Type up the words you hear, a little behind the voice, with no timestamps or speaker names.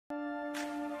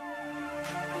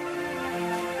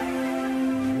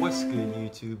What's good,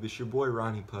 YouTube? It's your boy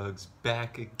RonnyPugs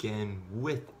back again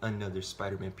with another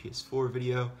Spider-Man PS4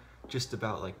 video. Just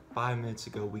about like 5 minutes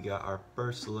ago, we got our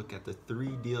first look at the 3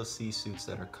 DLC suits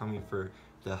that are coming for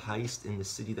the Heist in the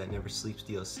City That Never Sleeps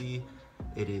DLC.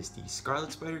 It is the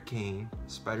Scarlet Spider-Kane,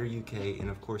 Spider-UK, and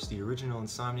of course the original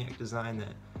Insomniac design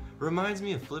that reminds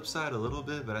me of Flipside a little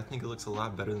bit, but I think it looks a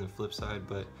lot better than Flipside.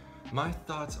 But my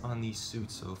thoughts on these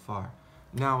suits so far.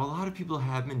 Now, a lot of people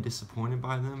have been disappointed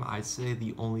by them. I'd say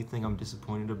the only thing I'm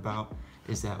disappointed about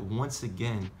is that once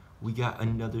again, we got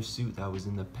another suit that was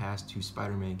in the past 2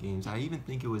 Spider-Man games. I even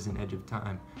think it was in Edge of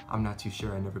Time. I'm not too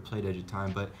sure, I never played Edge of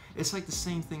Time, but it's like the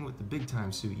same thing with the Big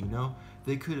Time suit, you know?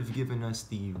 They could have given us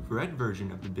the red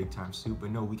version of the Big Time suit,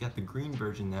 but no, we got the green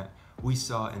version that we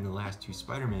saw in the last 2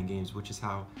 Spider-Man games, which is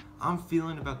how I'm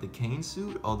feeling about the Kane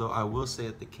suit, although I will say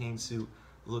that the Kane suit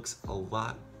looks a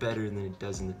lot better than it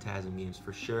does in the TASM games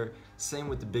for sure. Same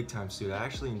with the Big Time suit. I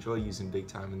actually enjoy using Big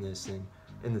Time in this, and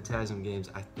in the TASM games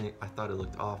I thought it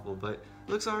looked awful, but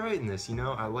it looks alright in this, you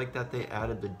know? I like that they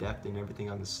added the depth and everything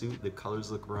on the suit. The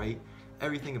colors look right.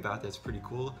 Everything about that's pretty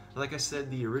cool. Like I said,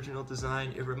 the original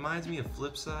design, it reminds me of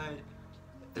Flipside.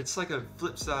 It's like a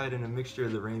Flipside and a mixture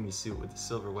of the Raimi suit with the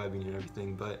silver webbing and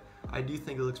everything, but I do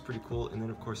think it looks pretty cool. And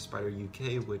then of course Spider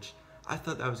UK, which I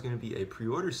thought that was going to be a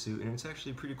pre-order suit, and it's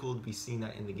actually pretty cool to be seeing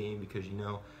that in the game because, you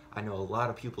know, I know a lot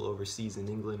of people overseas in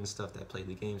England and stuff that play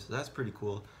the game, so that's pretty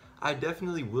cool. I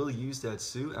definitely will use that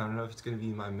suit. I don't know if it's going to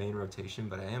be my main rotation,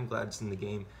 but I am glad it's in the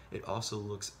game. It also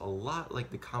looks a lot like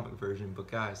the comic version.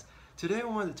 But guys, today I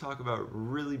wanted to talk about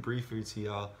really briefly to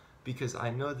y'all because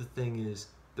I know the thing is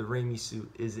the Raimi suit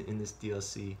isn't in this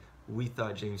DLC. We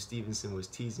thought James Stevenson was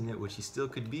teasing it, which he still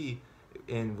could be,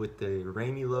 and with the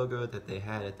Raimi logo that they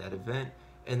had at that event,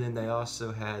 and then they also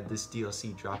had this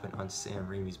DLC dropping on Sam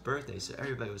Raimi's birthday, so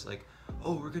everybody was like,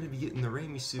 oh, we're gonna be getting the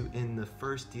Raimi suit in the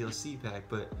first DLC pack.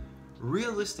 But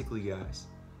realistically, guys,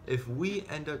 if we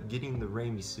end up getting the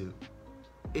Raimi suit,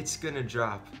 it's gonna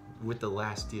drop with the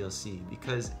last DLC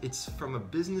because it's, from a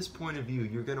business point of view,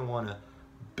 you're gonna want to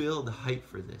build hype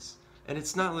for this. And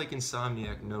it's not like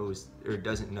Insomniac knows or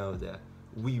doesn't know that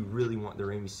we really want the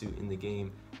Raimi suit in the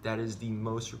game. That is the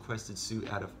most requested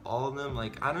suit out of all of them.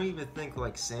 Like, I don't even think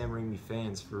like Sam Raimi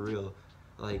fans, for real,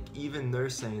 like even they're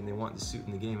saying they want the suit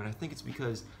in the game. And I think it's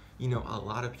because, you know, a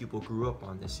lot of people grew up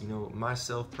on this. You know,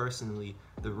 myself personally,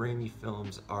 the Raimi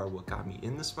films are what got me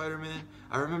in the Spider-Man.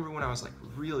 I remember when I was like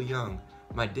real young,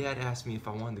 my dad asked me if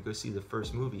I wanted to go see the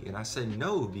first movie, and I said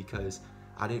no because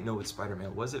I didn't know what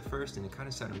Spider-Man was at first, and it kind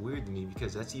of sounded weird to me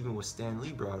because that's even what Stan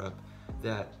Lee brought up,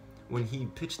 that when he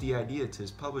pitched the idea to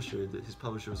his publisher, that his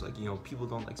publisher was like, you know, people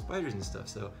don't like spiders and stuff.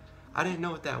 So I didn't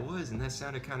know what that was, and that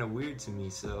sounded kind of weird to me.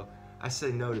 So I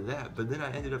said no to that. But then I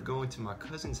ended up going to my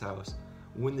cousin's house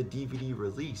when the DVD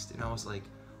released, and I was like,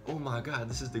 oh my God,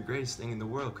 this is the greatest thing in the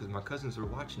world, because my cousins were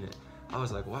watching it. I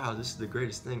was like, wow, this is the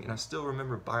greatest thing. And I still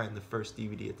remember buying the first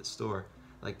DVD at the store.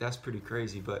 Like, that's pretty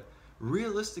crazy. But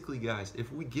realistically, guys,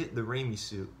 if we get the Raimi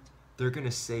suit, they're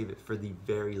gonna save it for the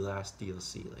very last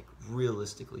DLC, like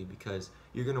realistically, because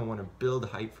you're gonna want to build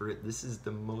hype for it. This is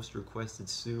the most requested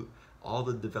suit. All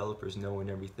the developers know and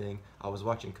everything. I was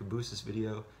watching Cabooses'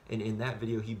 video, and in that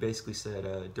video he basically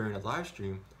said during a live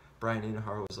stream, Brian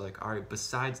Inhar was like, all right,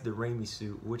 besides the Raimi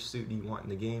suit, which suit do you want in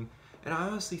the game? And I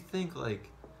honestly think,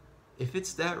 like, if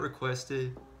it's that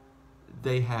requested,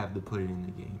 they have to put it in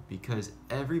the game because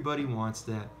everybody wants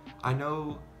that. I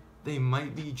know they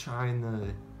might be trying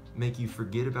to make you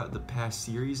forget about the past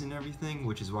series and everything,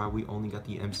 which is why we only got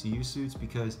the MCU suits,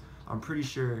 because I'm pretty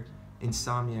sure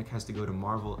Insomniac has to go to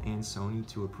Marvel and Sony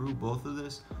to approve both of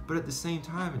this. But at the same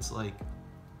time, it's like,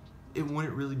 it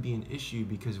wouldn't really be an issue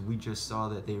because we just saw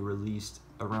that they released,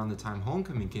 around the time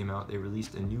Homecoming came out, they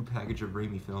released a new package of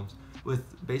Raimi films with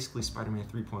basically Spider-Man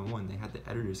 3.1. They had the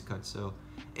editor's cut, so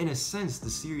in a sense the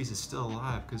series is still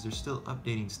alive because they're still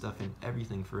updating stuff and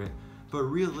everything for it. But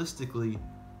realistically,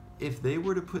 if they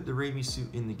were to put the Raimi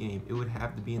suit in the game, it would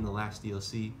have to be in the last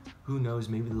DLC. Who knows,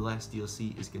 maybe the last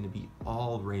DLC is going to be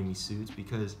all Raimi suits,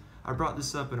 because I brought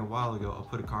this up in a while ago. I'll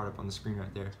put a card up on the screen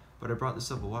right there. But I brought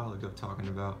this up a while ago talking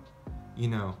about, you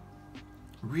know,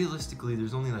 realistically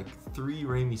there's only like 3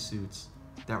 Raimi suits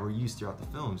that were used throughout the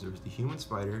films. There was the Human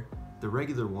Spider, the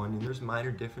regular one, and there's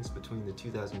minor difference between the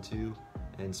 2002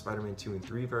 and Spider-Man 2 and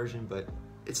 3 version, but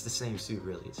it's the same suit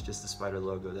really. It's just the spider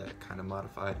logo that kind of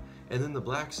modified, and then the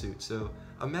black suit. So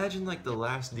imagine like the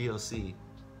last DLC,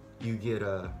 you get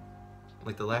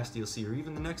like the last DLC or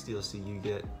even the next DLC, you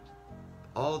get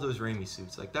all those Raimi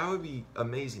suits. Like, that would be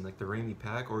amazing, like the Raimi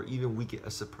pack, or even we get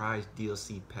a surprise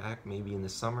DLC pack maybe in the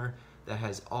summer that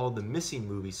has all the missing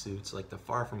movie suits, like the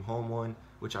Far From Home one,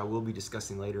 which I will be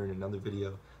discussing later in another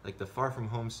video, like the Far From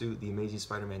Home suit, the Amazing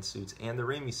Spider-Man suits, and the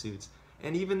Raimi suits,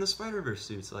 and even the Spider-Verse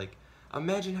suits. Like,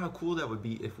 imagine how cool that would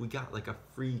be if we got like a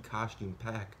free costume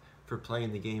pack for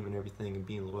playing the game and everything and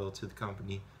being loyal to the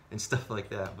company and stuff like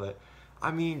that. But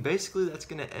I mean, basically that's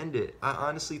gonna end it. I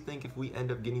honestly think if we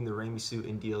end up getting the Raimi suit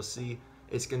in DLC,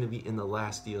 it's gonna be in the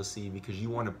last DLC, because you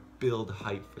want to build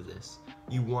hype for this.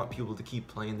 You want people to keep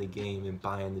playing the game and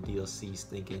buying the DLCs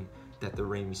thinking that the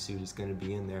Raimi suit is gonna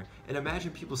be in there. And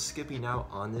imagine people skipping out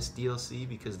on this DLC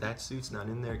because that suit's not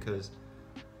in there, because,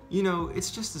 you know,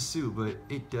 it's just a suit, but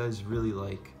it does really,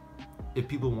 like, if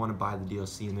people want to buy the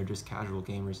DLC and they're just casual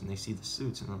gamers and they see the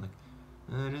suits and they're like,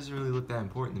 it doesn't really look that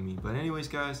important to me. But anyways,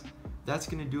 guys, that's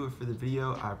going to do it for the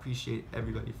video. I appreciate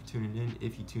everybody for tuning in.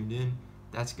 If you tuned in,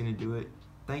 that's going to do it.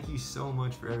 Thank you so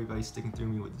much for everybody sticking through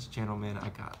me with this channel, man. I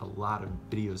got a lot of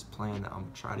videos planned that I'm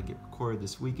going to try to get recorded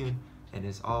this weekend. And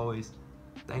as always,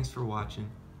 thanks for watching.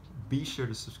 Be sure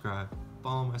to subscribe,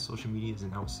 follow my social medias,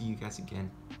 and I will see you guys again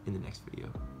in the next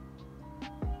video.